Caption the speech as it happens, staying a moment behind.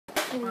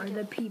are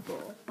the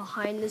people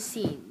behind the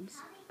scenes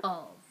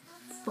of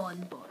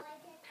Fun Book.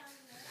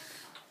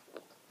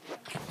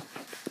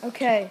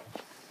 Okay.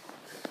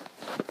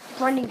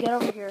 Brendan, get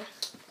over here.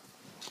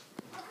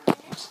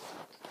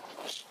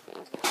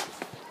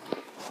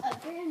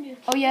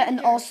 Oh yeah, and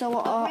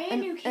also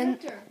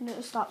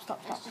no, stop.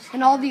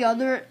 And all the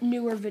other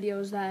newer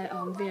videos that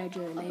VIJ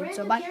made.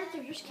 So bye.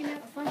 Character just came out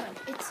of Fun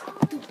Book. It's the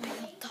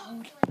little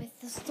toad with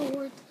the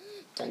sword.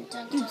 Dun,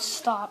 dun, dun. Dude,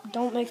 stop!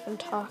 Don't make them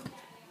talk.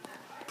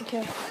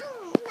 Okay.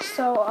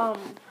 So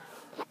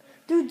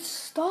dude,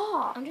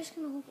 stop. I'm just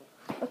gonna.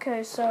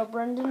 Okay, so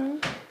Brendan,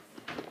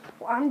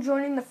 I'm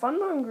joining the Fun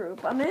Run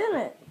group. I'm in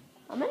it.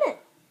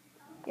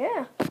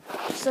 Yeah.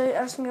 So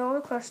ask me all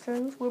the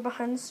questions. We're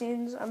behind the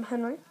scenes. I'm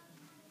Henry.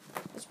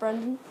 It's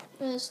Brendan.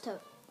 It's toad.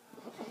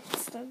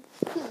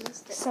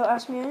 So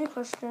ask me any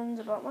questions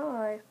about my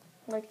life.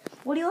 Like,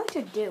 what do you like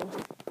to do?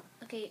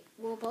 Okay,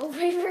 we'll both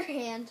raise your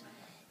hand.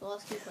 We'll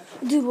ask you a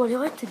question. Dude, what do you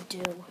like to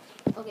do?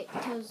 Okay,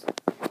 because.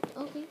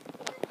 Okay.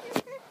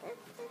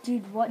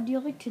 Dude, what do you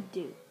like to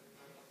do?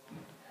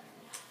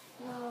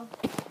 Well,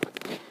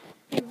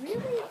 I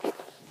really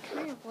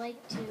kind of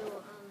like to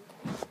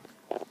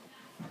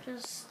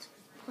just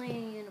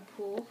playing in a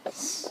pool,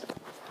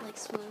 like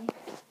swimming.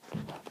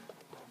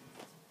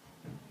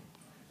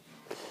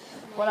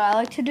 What I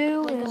like to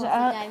do Like is go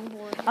off a diving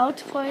board. I like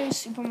to play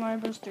Super Mario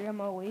Bros. 3 on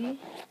my Wii.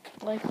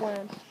 Like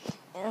when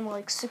I'm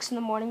like 6 in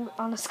the morning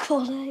on a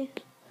school day.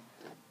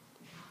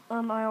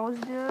 I always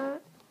do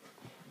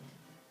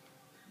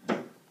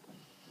it.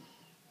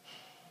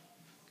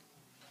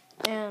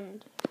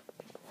 And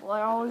well,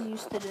 I always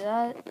used to do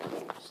that.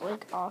 It's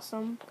like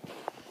awesome.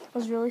 It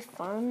was really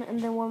fun.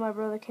 And then when my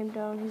brother came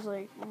down, he's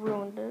like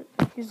ruined it.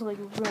 He's like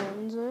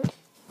ruins it.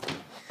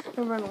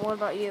 And Brendan, what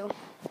about you?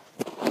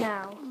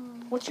 Now,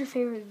 what's your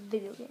favorite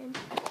video game?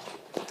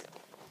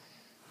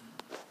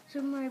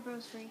 Super Mario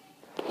Bros. 3.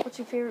 What's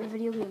your favorite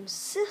video game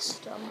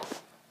system?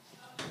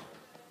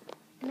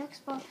 An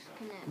Xbox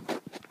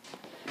Connect.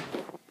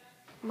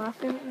 My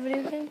favorite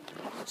video game?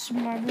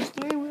 Super Mario Bros.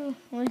 3.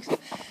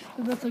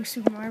 We both like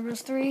Super Mario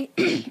Bros. 3.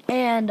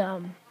 And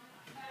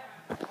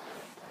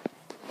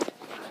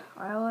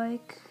I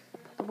like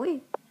the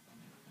Wii.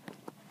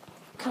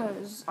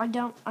 Cause I'm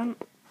gonna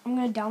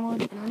download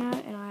the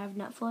internet and I have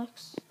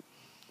Netflix.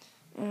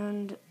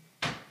 And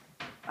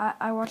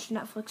I watch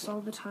Netflix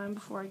all the time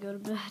before I go to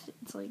bed.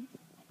 It's like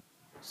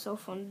so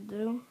fun to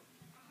do.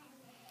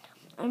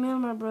 I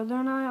mean, my brother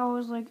and I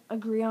always like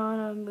agree on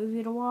a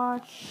movie to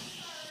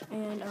watch,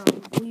 and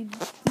we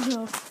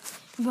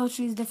both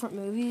choose different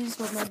movies.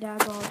 But my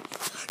dad's all,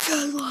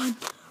 "Get one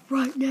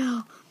right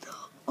now,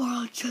 or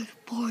I'll check it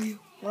for you."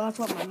 Well, that's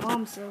what my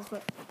mom says,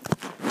 but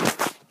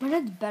my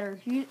dad's better.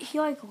 He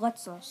like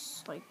lets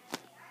us like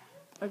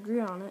agree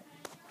on it.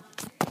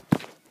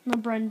 Now,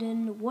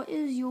 Brendan, what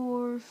is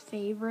your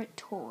favorite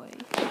toy?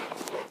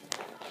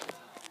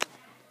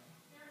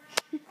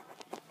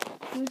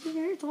 What's your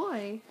favorite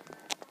toy?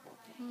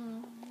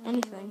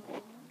 Anything.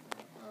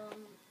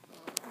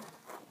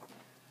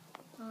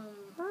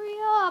 Hurry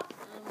up!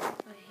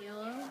 A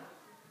Halo?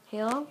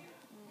 Halo?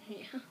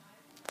 Yeah.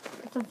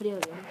 It's a video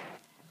game.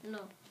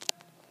 No.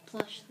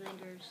 Plush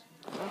fingers.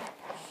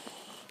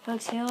 He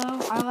likes Halo.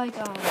 I like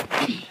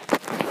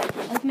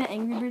my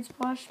Angry Birds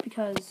plush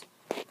because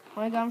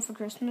when I got them for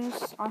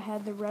Christmas, I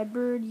had the red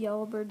bird,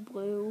 yellow bird,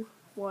 blue,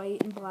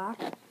 white, and black.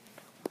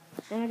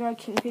 And I got a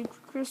king pig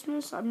for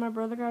Christmas. My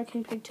brother got a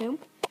king pig too.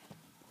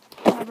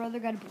 My brother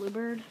got a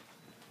bluebird.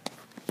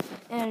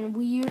 And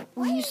we used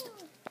to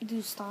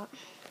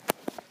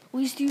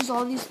use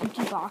all these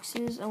empty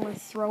boxes and like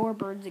throw our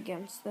birds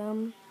against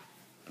them.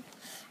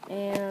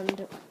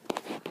 And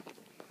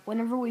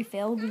whenever we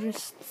failed, we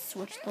just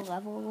switched the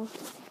level.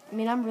 I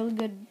mean, I'm really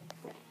good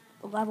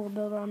level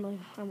builder. I'm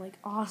like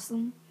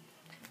awesome.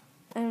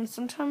 And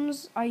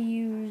sometimes I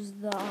use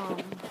the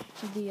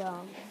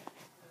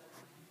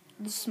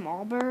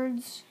small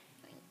birds.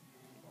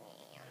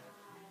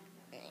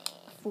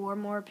 4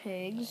 more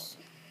pigs.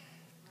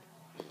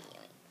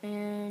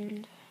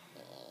 And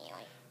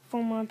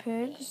 4 more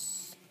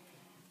pigs.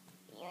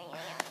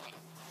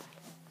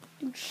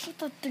 Dude, shut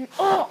that thing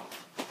up!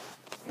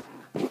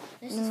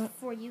 This is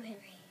for you,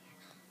 Henry.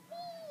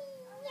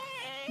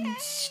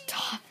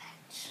 Stop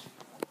it.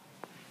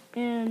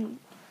 And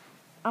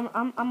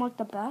I'm like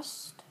the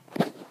best.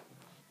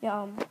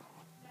 Yeah,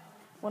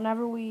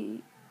 whenever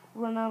we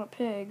run out of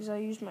pigs, I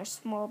use my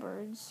small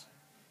birds.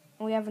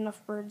 And we have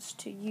enough birds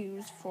to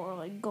use for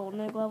like golden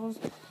egg levels.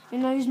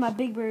 And I use my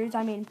big birds.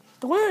 I mean,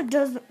 the one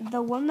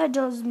that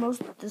does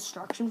most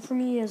destruction for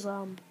me is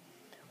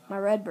my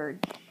red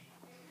bird.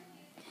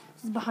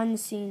 This is behind the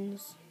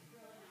scenes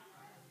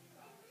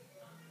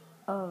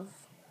of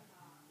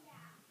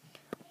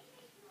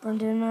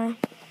Brendan and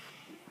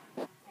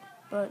I.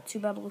 But too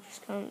bad Lucas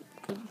couldn't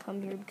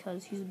come here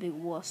because he's a big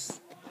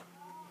wuss.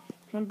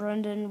 And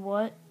Brendan,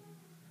 what?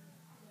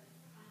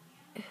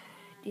 Do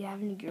you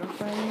have any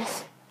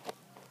girlfriends?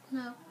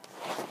 No.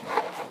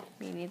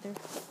 Me neither.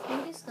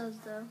 Lucas does,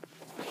 though.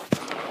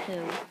 Who?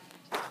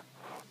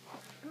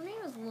 Her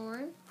name is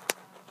Lauren.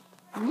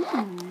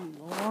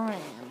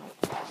 Lauren.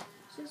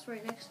 It's just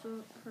right next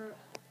to her.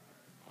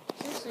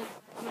 It's just like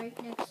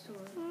right next to her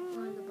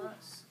on the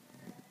bus.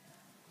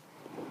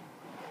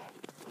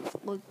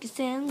 Lucas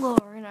and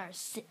Lauren are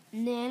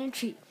sitting in a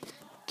tree.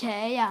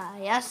 Kissing.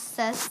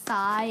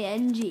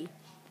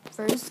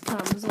 First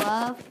comes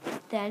love,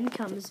 then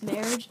comes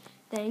marriage,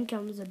 then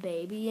comes a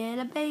baby and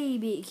a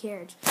baby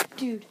carriage.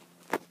 Dude,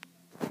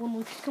 when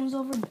Lucas comes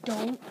over,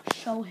 don't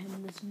show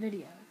him this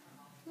video.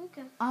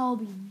 Okay. I'll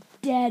be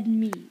dead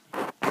meat.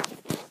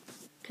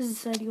 Because it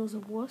said he was a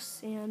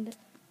wuss, and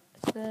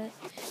I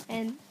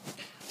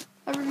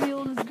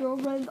revealed his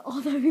girlfriend, all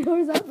the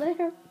viewers out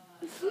there.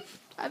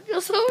 I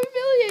feel so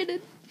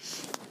humiliated.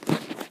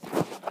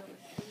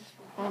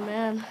 Oh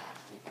man.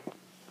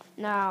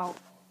 Now,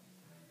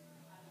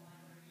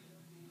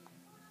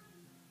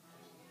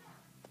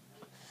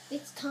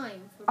 It's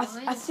time for I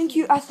think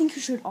you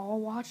should all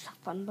watch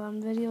Fun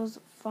Bun videos.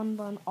 Fun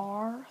Bun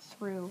R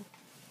through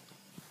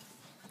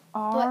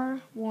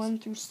R1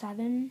 through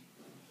 7,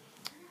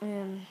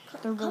 and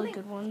they're really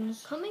good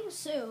ones. Coming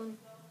soon,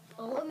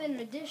 a limited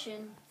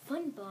edition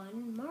Fun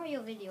Bun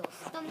Mario videos.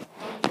 Dun,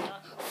 dun, dun.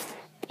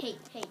 Hey,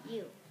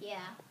 you. Yeah,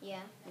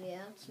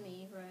 it's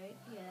me, right?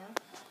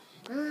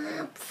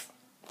 Yeah.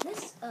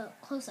 This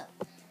close up.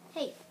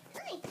 Hey,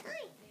 hi,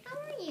 how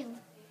are you?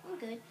 I'm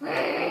good.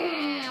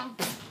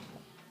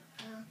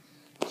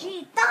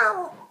 Gee,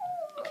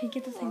 Okay,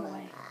 get the thing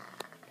away.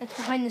 It's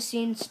behind the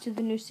scenes to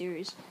the new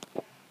series.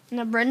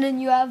 Now, Brendan,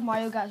 you have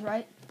Mario guys,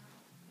 right?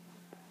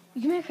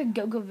 You can make like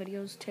go-go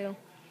videos too.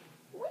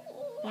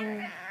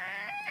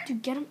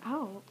 Dude, get them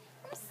out.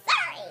 I'm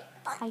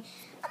sorry.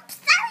 I'm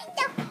sorry,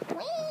 no.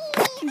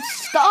 Dude,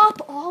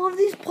 stop all of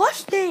these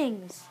plush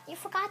things. You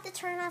forgot to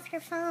turn off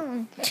your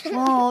phone.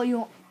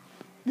 Well,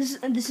 this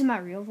is my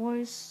real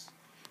voice.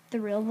 The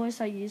real voice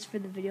I use for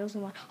the videos.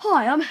 I'm like,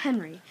 hi, I'm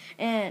Henry,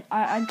 and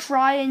I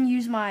try and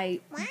use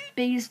my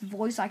biggest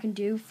voice I can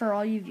do for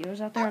all you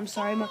viewers out there. I'm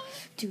sorry,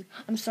 dude.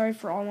 I'm sorry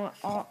for all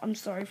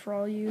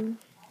you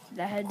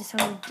that had to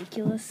sound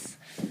ridiculous,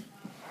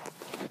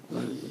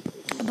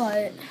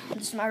 but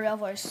this is my real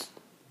voice.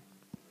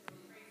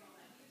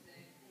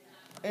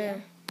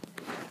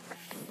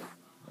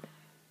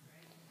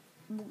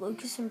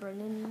 Lucas and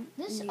Brendan.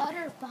 This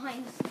utter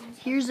behind the scenes.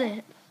 Here's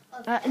it.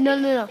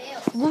 No.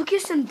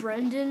 Lucas and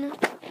Brendan,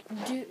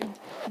 do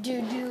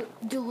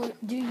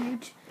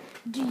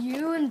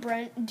you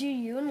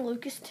and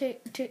Lucas go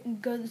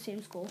to the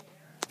same school?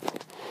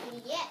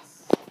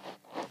 Yes.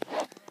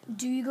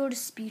 Do you go to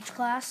speech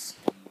class?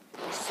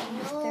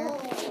 No.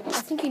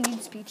 I think you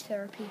need speech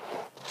therapy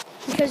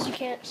because you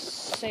can't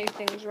say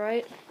things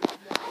right.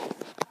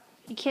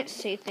 You can't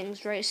say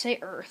things right. Say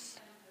Earth.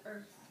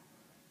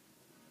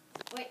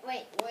 Wait.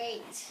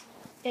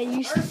 Yeah, you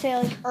used to say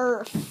like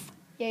Earth.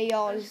 Yeah, you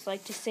always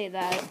like to say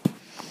that.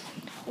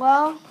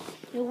 Well,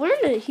 you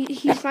learned it.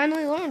 He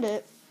finally learned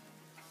it.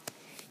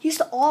 He used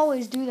to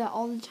always do that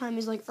all the time.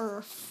 He's like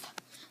Earth.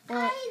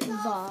 I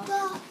love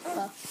the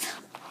Earth.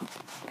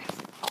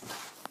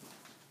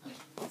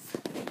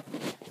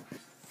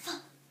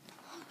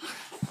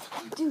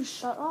 Dude,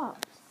 shut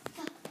up.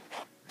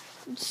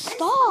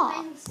 Stop.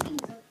 Behind the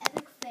scenes of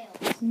epic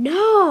fails.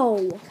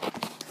 No.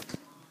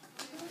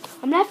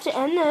 I'm gonna have to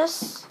end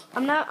this.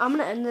 I'm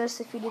gonna end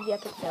this if you do the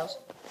epic fails.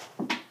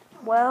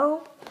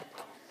 Well,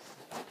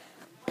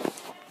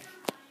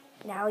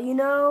 now you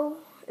know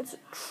it's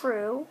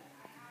true.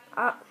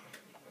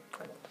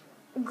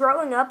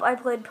 Growing up, I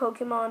played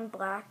Pokemon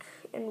Black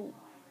and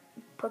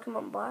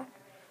Pokemon Black.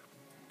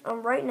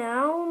 Right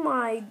now,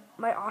 my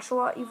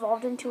Oshawott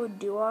evolved into a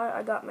Duat.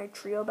 I got my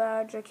trio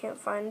badge. I can't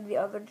find the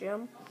other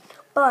gym,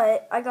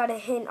 but I got a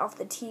hint off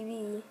the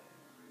TV.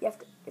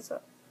 It's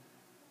a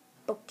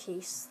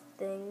bookcase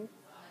thing.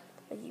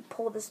 Like you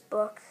pull this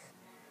book,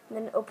 and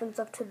then it opens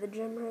up to the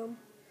gym room.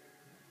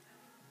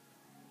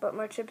 But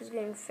my chip is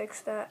getting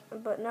fixed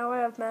but now I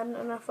have Madden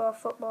NFL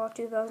Football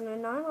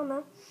 2009 on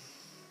there.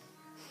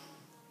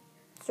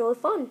 It's really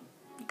fun.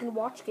 You can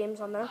watch games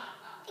on there.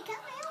 I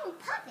got my own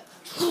puppet.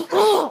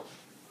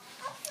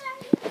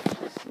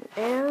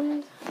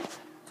 And it's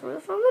really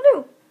fun to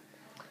do.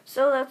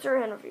 So that's our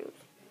interviews.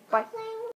 Bye.